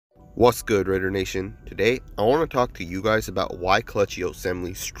What's good, Raider Nation? Today, I want to talk to you guys about why Kelechi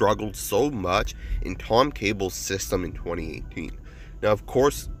Osemele struggled so much in Tom Cable's system in 2018. Now, of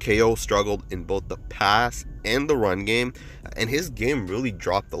course, KO struggled in both the pass and the run game, and his game really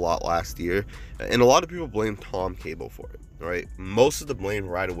dropped a lot last year, and a lot of people blame Tom Cable for it, right? Most of the blame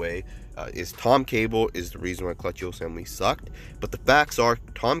right away is Tom Cable is the reason why Kelechi Osemele sucked, but the facts are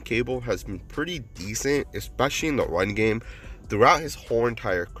Tom Cable has been pretty decent, especially in the run game, throughout his whole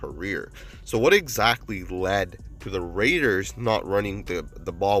entire career. So what exactly led to the Raiders not running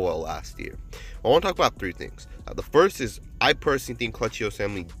the ball well last year? I want to talk about three things. The first is I personally think Kelechi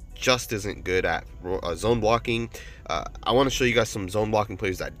Osemele just isn't good at zone blocking. I want to show you guys some zone blocking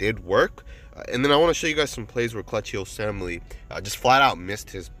plays that did work. And then I want to show you guys some plays where Kelechi Osemele just flat out missed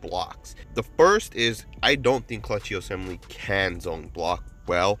his blocks. The first is I don't think Kelechi Osemele can zone block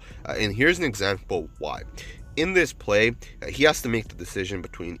well. And here's an example why. In this play, he has to make the decision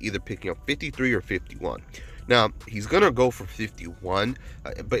between either picking up 53 or 51. Now, he's going to go for 51,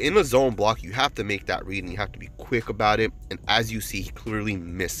 but in a zone block, you have to make that read and you have to be quick about it. And as you see, he clearly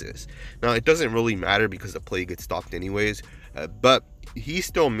misses. Now, it doesn't really matter because the play gets stopped anyways, but he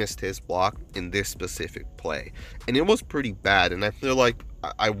still missed his block in this specific play. And it was pretty bad. And I feel like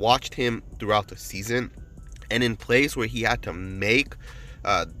I watched him throughout the season, and in plays where he had to make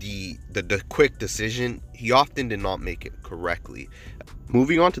the quick decision, he often did not make it correctly.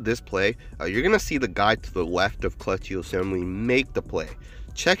 Moving on to this play, you're gonna see the guy to the left of Kelechi Osemele make the play.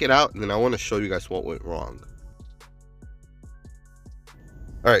 Check it out, and then I want to show you guys what went wrong.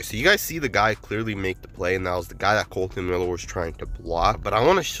 Alright, so you guys see the guy clearly make the play, and that was the guy that Kolton Miller was trying to block. But I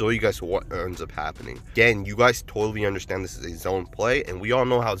want to show you guys what ends up happening. Again, you guys totally understand this is a zone play, and we all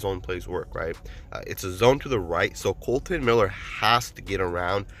know how zone plays work, right? It's a zone to the right, so Kolton Miller has to get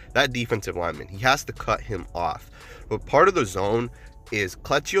around that defensive lineman. He has to cut him off. But part of the zone is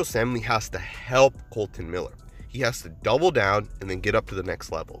Kelechi Osemele has to help Kolton Miller. He has to double down and then get up to the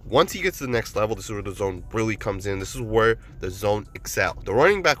next level. Once he gets to the next level, this is where the zone really comes in. This is where the zone excels. The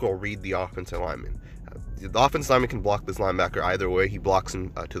running back will read the offensive lineman. The offensive lineman can block this linebacker either way. He blocks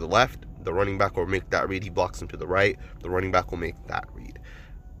him to the left. The running back will make that read. He blocks him to the right. The running back will make that read.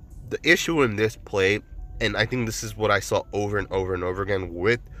 The issue in this play, and I think this is what I saw over and over and over again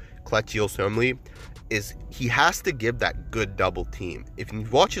with Kelechi Osemele, is he has to give that good double team. If you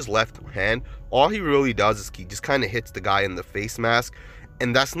watch his left hand, all he really does is he just kind of hits the guy in the face mask,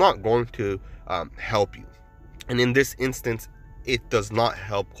 and that's not going to help you. And in this instance, it does not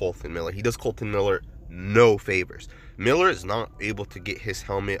help Kolton Miller. He does Kolton Miller no favors. Miller is not able to get his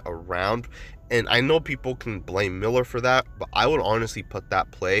helmet around, and I know people can blame Miller for that, but I would honestly put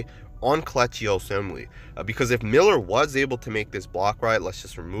that play on Kelechi Osemele, because if Miller was able to make this block right, let's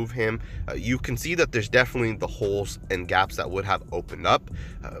just remove him, you can see that there's definitely the holes and gaps that would have opened up,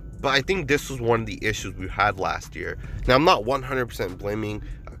 but I think this was one of the issues we had last year. Now, I'm not 100% blaming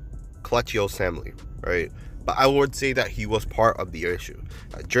Kelechi Osemele, right, but I would say that he was part of the issue.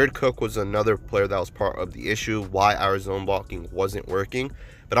 Jared Cook was another player that was part of the issue, why our zone blocking wasn't working,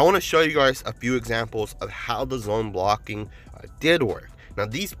 but I want to show you guys a few examples of how the zone blocking did work. Now,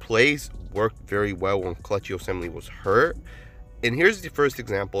 these plays worked very well when Kelechi Osemele was hurt. And here's the first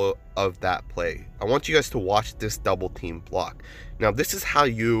example of that play. I want you guys to watch this double team block. Now, this is how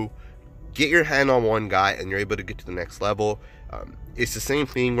you get your hand on one guy and you're able to get to the next level. It's the same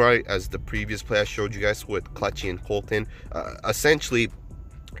thing, right, as the previous play I showed you guys with Kelechi and Kolton. Essentially,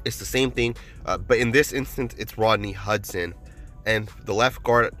 it's the same thing, but in this instance, it's Rodney Hudson. And the left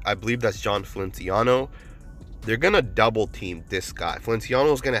guard, I believe that's Jon Feliciano. They're going to double team this guy.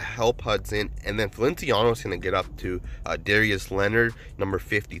 Feliciano is going to help Hudson, and then Feliciano is going to get up to Darius Leonard, number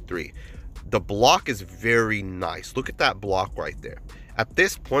 53. The block is very nice. Look at that block right there. At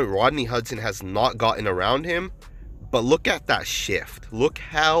this point, Rodney Hudson has not gotten around him, but look at that shift. Look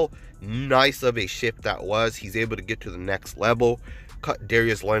how nice of a shift that was. He's able to get to the next level, cut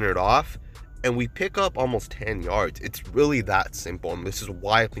Darius Leonard off, and we pick up almost 10 yards. It's really that simple, and this is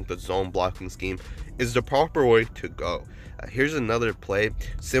why I think the zone blocking scheme is the proper way to go. Here's another play,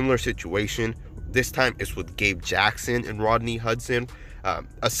 similar situation. This time it's with Gabe Jackson and Rodney Hudson.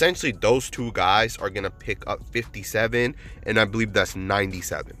 Essentially, those two guys are going to pick up 57, and I believe that's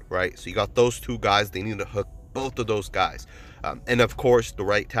 97, right? So you got those two guys. They need to hook both of those guys. And of course, the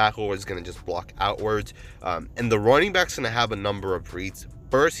right tackle is going to just block outwards. And the running back's going to have a number of reads.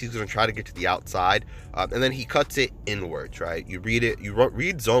 First, he's going to try to get to the outside, and then he cuts it inwards, right? You read it, you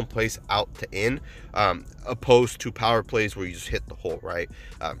read zone plays out to in, opposed to power plays where you just hit the hole, right?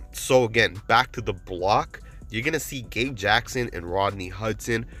 So again, back to the block, you're going to see Gabe Jackson and Rodney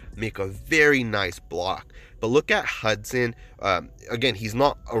Hudson make a very nice block. But look at Hudson. Again, he's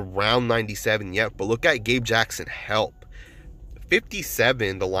not around 97 yet, but look at Gabe Jackson help.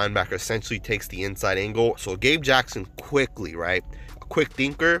 57, the linebacker essentially takes the inside angle. So Gabe Jackson quickly, right? A quick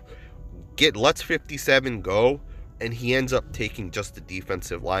thinker, lets 57 go, and he ends up taking just the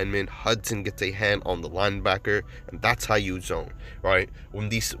defensive lineman. Hudson gets a hand on the linebacker, and that's how you zone, right? When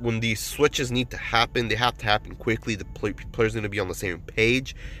these switches need to happen, they have to happen quickly. The player's going to be on the same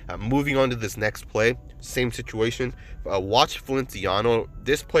page. Moving on to this next play, same situation. Watch Feliciano.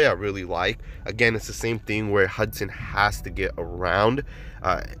 This play I really like. Again, it's the same thing where Hudson has to get around,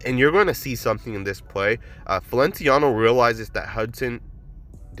 and you're going to see something in this play. Feliciano realizes that Hudson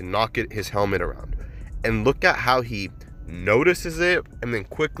did not get his helmet around. And look at how he notices it and then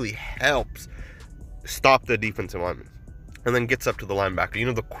quickly helps stop the defensive lineman. And then gets up to the linebacker. You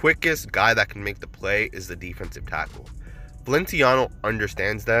know, the quickest guy that can make the play is the defensive tackle. Feliciano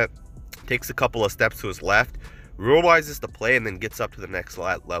understands that, takes a couple of steps to his left, realizes the play, and then gets up to the next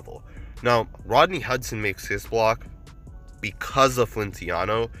level. Now, Rodney Hudson makes his block because of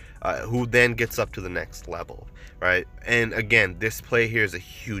Feliciano, who then gets up to the next level, right? And again, this play here is a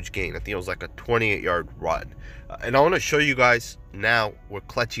huge gain. I think it was like a 28-yard run. And I want to show you guys now where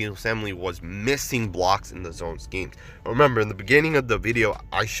Kelechi Osemele was missing blocks in the zone schemes. Remember, in the beginning of the video,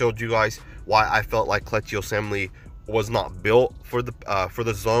 I showed you guys why I felt like Kelechi Osemele was not built for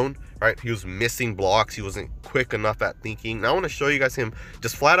the zone, right? He was missing blocks. He wasn't quick enough at thinking. Now I want to show you guys him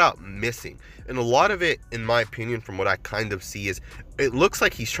just flat out missing. And a lot of it, in my opinion, from what I kind of see, is it looks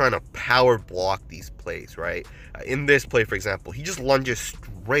like he's trying to power block these plays, right? In this play, for example, he just lunges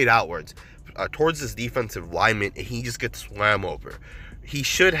straight outwards towards his defensive lineman, and he just gets swam over. He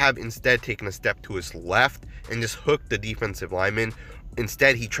should have instead taken a step to his left and just hooked the defensive lineman.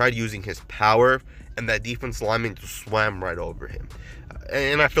 Instead, he tried using his power, and that defensive lineman just swam right over him.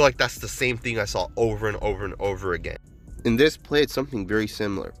 And I feel like that's the same thing I saw over and over and over again. In this play, it's something very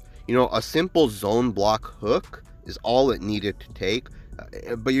similar. You know, a simple zone block hook is all it needed to take,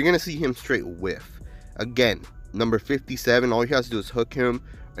 but you're going to see him straight whiff. Again, number 57, all he has to do is hook him,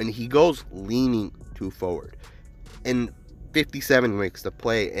 and he goes leaning too forward. And 57 makes the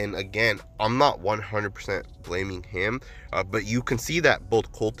play. And again, I'm not 100% blaming him, but you can see that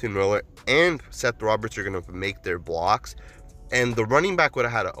both Kolton Miller and Seth Roberts are going to make their blocks, and the running back would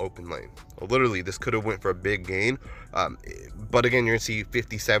have had an open lane. Literally, this could have went for a big gain, but again, you're going to see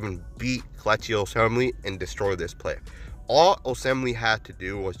 57 beat Kelechi Osemele and destroy this play. All Osemele had to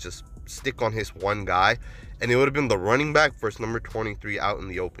do was just stick on his one guy, and it would have been the running back versus number 23 out in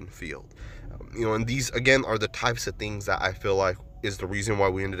the open field. You know, and these, again, are the types of things that I feel like is the reason why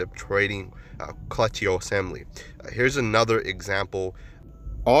we ended up trading Kelechi Osemele. Here's another example.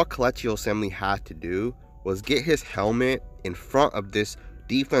 All Kelechi Osemele had to do was get his helmet in front of this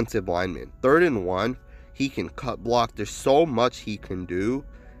defensive lineman. 3rd and 1, he can cut block. There's so much he can do,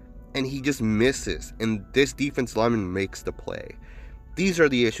 and he just misses. And this defensive lineman makes the play. These are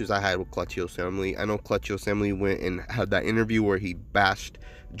the issues I had with Kelechi Osemele. I know Kelechi Osemele went and had that interview where he bashed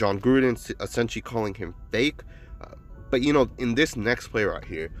Jon Gruden, essentially calling him fake. But, you know, in this next play right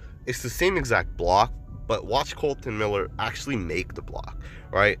here, it's the same exact block, but watch Kolton Miller actually make the block,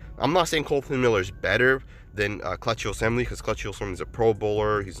 right? I'm not saying Kolton Miller is better than Kelechi Osemele, because Kelechi Osemele is a Pro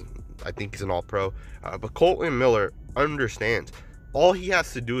Bowler. I think he's an All-Pro. But Kolton Miller understands. All he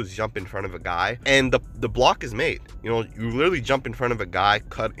has to do is jump in front of a guy, and the block is made. You know, you literally jump in front of a guy,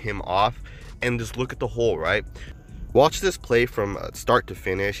 cut him off, and just look at the hole, right? Watch this play from start to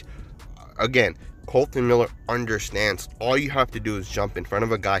finish. Again, Kolton Miller understands. All you have to do is jump in front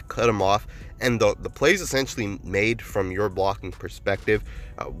of a guy, cut him off, and the play is essentially made from your blocking perspective.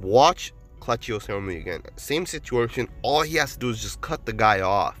 Watch Kelechi Osemele again. Same situation. All he has to do is just cut the guy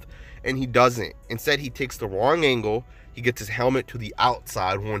off, and he doesn't. Instead, he takes the wrong angle. He gets his helmet to the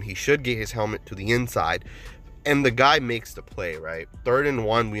outside when he should get his helmet to the inside, and the guy makes the play, right? 3rd and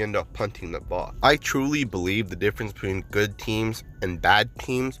 1, we end up punting the ball. I truly believe the difference between good teams and bad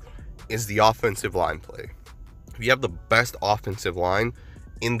teams is the offensive line play. If you have the best offensive line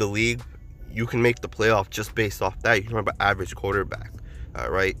in the league, you can make the playoff just based off that. You can have an average quarterback,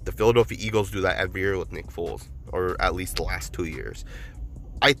 right? The Philadelphia Eagles do that every year with Nick Foles, or at least the last 2 years.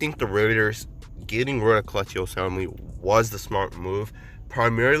 I think the Raiders getting rid of Kelechi Osemele was the smart move,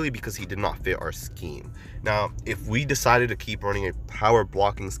 primarily because he did not fit our scheme. Now, if we decided to keep running a power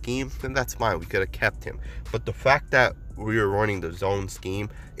blocking scheme, then that's fine. We could have kept him. But the fact that we were running the zone scheme,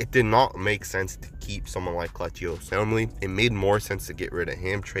 it did not make sense to keep someone like Kelechi Osemele. It made more sense to get rid of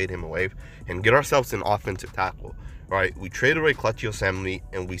him, trade him away, and get ourselves an offensive tackle, right? We traded away Kelechi Osemele,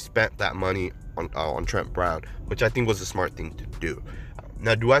 and we spent that money on Trent Brown, which I think was a smart thing to do.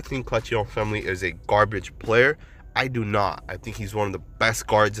 Now, do I think Kelechi Osemele is a garbage player? I do not. I think he's one of the best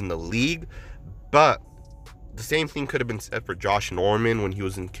guards in the league, but the same thing could have been said for Josh Norman when he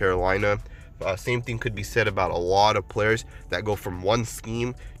was in Carolina. Same thing could be said about a lot of players that go from one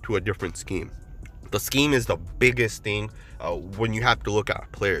scheme to a different scheme. The scheme is the biggest thing when you have to look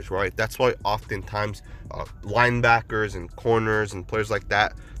at players, right? That's why oftentimes linebackers and corners and players like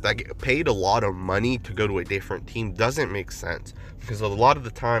that get paid a lot of money to go to a different team doesn't make sense, because a lot of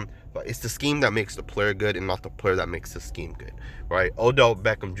the time it's the scheme that makes the player good and not the player that makes the scheme good, right? Odell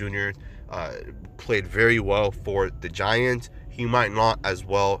Beckham Jr. Played very well for the Giants. He might not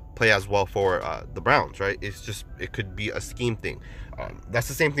play as well for the Browns, right? It could be a scheme thing. That's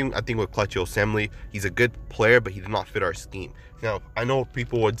the same thing I think with Kelechi Osemele. He's a good player, but he did not fit our scheme. Now, I know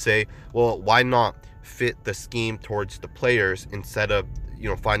people would say, well, why not fit the scheme towards the players instead of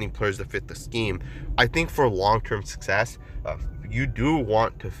finding players that fit the scheme? I think for long-term success, you do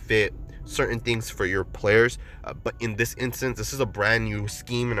want to fit certain things for your players, but in this instance, this is a brand new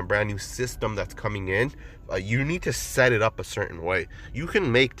scheme and a brand new system that's coming in. You need to set it up a certain way. You can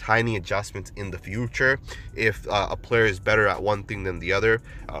make tiny adjustments in the future if a player is better at one thing than the other,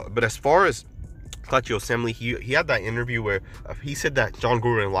 but as far as Kelechi Osemele, he had that interview where he said that Jon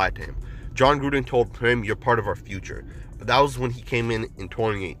Gruden lied to him. Jon Gruden told him, "You're part of our future." But that was when he came in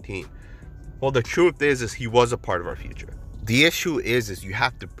 2018. Well, the truth is he was a part of our future. The issue is you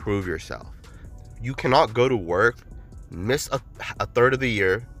have to prove yourself. You cannot go to work, miss a third of the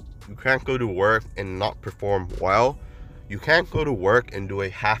year. You can't go to work and not perform well. You can't go to work and do a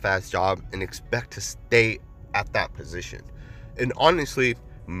half-ass job and expect to stay at that position. And honestly,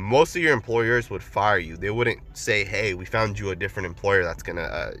 most of your employers would fire you. They wouldn't say, "Hey, we found you a different employer that's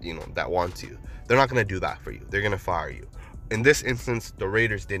gonna, that wants you." They're not gonna do that for you. They're gonna fire you. In this instance, the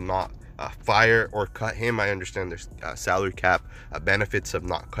Raiders did not fire or cut him. I understand there's salary cap benefits of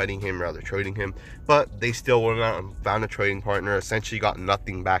not cutting him, rather trading him, but they still went out and found a trading partner, essentially got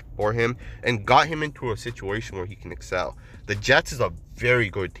nothing back for him, and got him into a situation where he can excel. The Jets is a very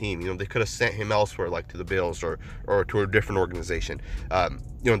good team. They could have sent him elsewhere, like to the Bills or to a different organization.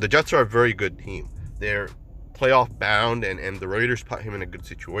 The Jets are a very good team. They're playoff bound, and the Raiders put him in a good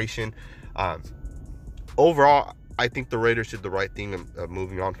situation. Overall, I think the Raiders did the right thing of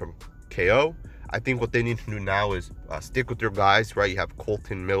moving on from KO. I think what they need to do now is stick with their guys, right? You have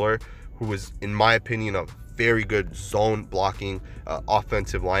Kolton Miller, who is, in my opinion, a very good zone blocking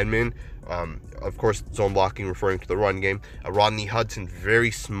offensive lineman. Of course, zone blocking referring to the run game. Rodney Hudson,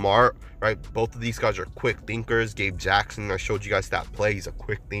 very smart, right? Both of these guys are quick thinkers. Gabe Jackson, I showed you guys that play. He's a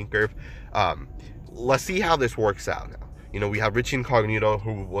quick thinker. Let's see how this works out now. We have Richie Incognito,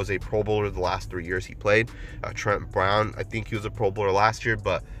 who was a Pro Bowler the last 3 years he played. Trent Brown, I think he was a Pro Bowler last year,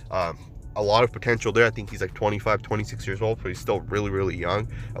 but a lot of potential there. I think he's like 25, 26 years old, but he's still really, really young.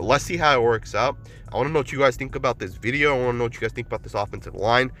 Let's see how it works out. I want to know what you guys think about this video. I want to know what you guys think about this offensive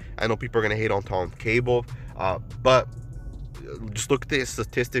line. I know people are going to hate on Tom Cable, but just look at the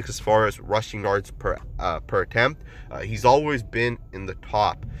statistics as far as rushing yards per attempt. He's always been in the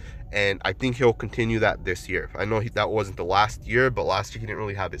top, and I think he'll continue that this year. I know that wasn't the last year, but last year he didn't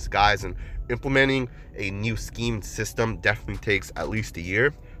really have his guys, and implementing a new scheme system definitely takes at least a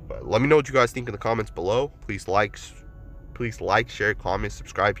year. But let me know what you guys think in the comments below. Please like, share, comment,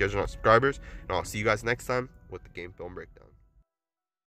 subscribe if you guys are not subscribers, and I'll see you guys next time with the Game Film Breakdown.